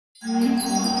The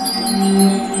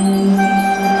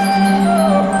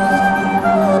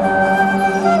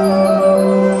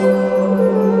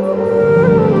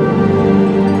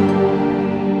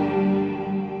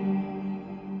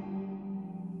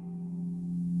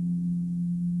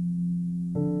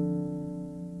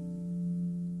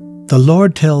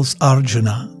Lord tells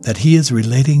Arjuna that he is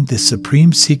relating this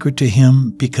supreme secret to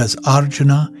him because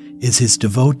Arjuna is his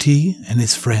devotee and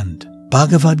his friend.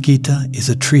 Bhagavad Gita is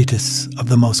a treatise of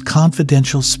the most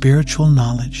confidential spiritual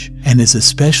knowledge and is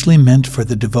especially meant for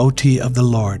the devotee of the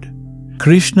Lord.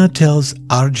 Krishna tells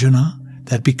Arjuna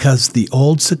that because the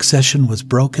old succession was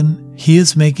broken, he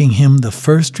is making him the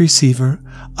first receiver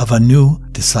of a new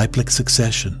disciplic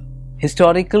succession.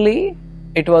 Historically,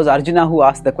 it was Arjuna who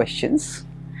asked the questions,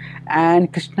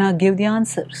 and Krishna gave the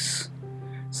answers.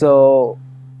 So,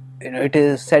 it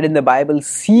is said in the Bible,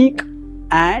 seek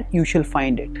and you shall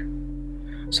find it.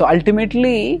 So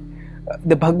ultimately,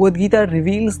 the Bhagavad Gita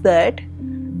reveals that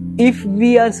if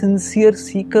we are sincere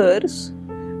seekers,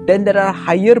 then there are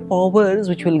higher powers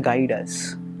which will guide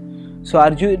us. So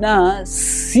Arjuna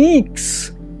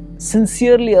seeks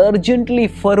sincerely, urgently,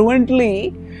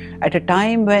 fervently at a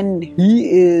time when he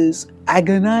is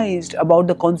agonized about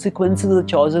the consequences of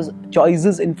the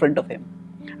choices in front of him.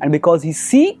 And because he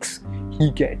seeks,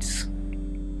 he gets.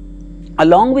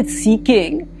 Along with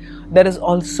seeking, there is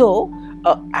also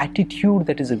an attitude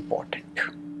that is important.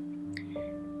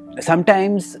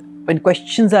 Sometimes when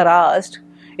questions are asked,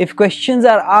 if questions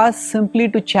are asked simply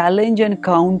to challenge and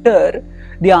counter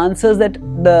the answers that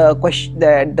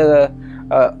the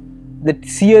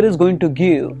seer is going to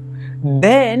give,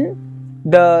 then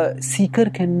the seeker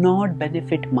cannot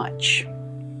benefit much.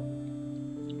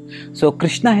 So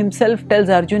Krishna himself tells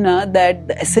Arjuna that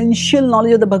the essential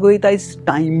knowledge of the Bhagavad Gita is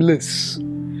timeless,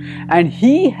 and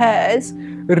he has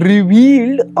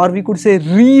revealed, or we could say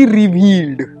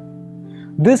re-revealed,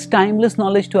 this timeless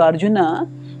knowledge to Arjuna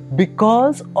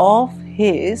because of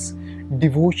his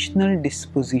devotional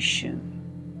disposition.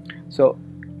 So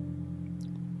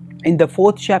in the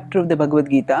 4th chapter of the Bhagavad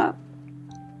Gita,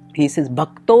 he says,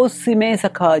 Bhaktossi me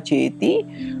sakha cheti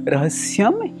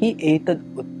rahasyam hi etad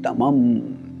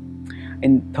uttamam.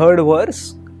 In 3rd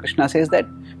verse, Krishna says that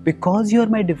because you are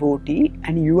my devotee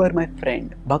and you are my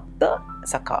friend, Bhakta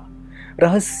Sakha,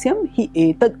 Rahasyam hi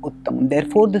etad uttamam.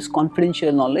 Therefore, this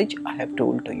confidential knowledge I have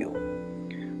told to you.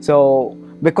 So,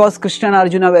 because Krishna and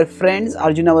Arjuna were friends,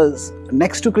 Arjuna was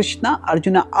next to Krishna,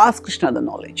 Arjuna asked Krishna the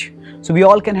knowledge. So, we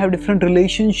all can have different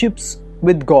relationships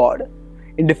with God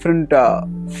in different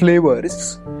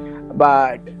flavors.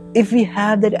 But if we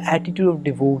have that attitude of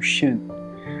devotion,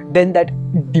 then that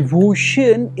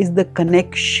devotion is the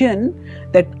connection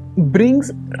that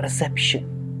brings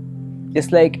reception.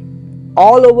 Just like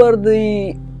all over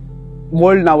the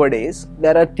world nowadays,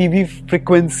 there are TV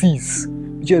frequencies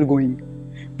which are going.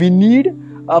 We need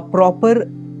a proper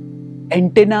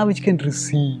antenna which can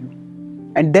receive.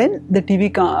 And then the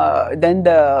then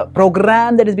the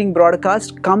program that is being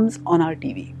broadcast comes on our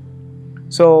TV.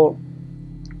 So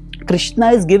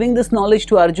Krishna is giving this knowledge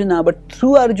to Arjuna, but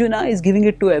through Arjuna is giving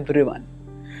it to everyone.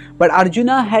 But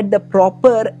Arjuna had the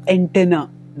proper antenna,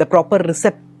 the proper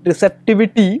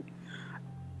receptivity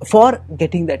for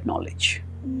getting that knowledge.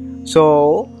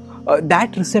 So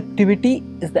that receptivity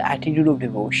is the attitude of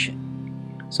devotion.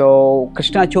 So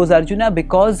Krishna chose Arjuna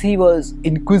because he was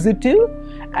inquisitive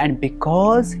and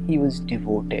because he was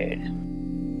devoted.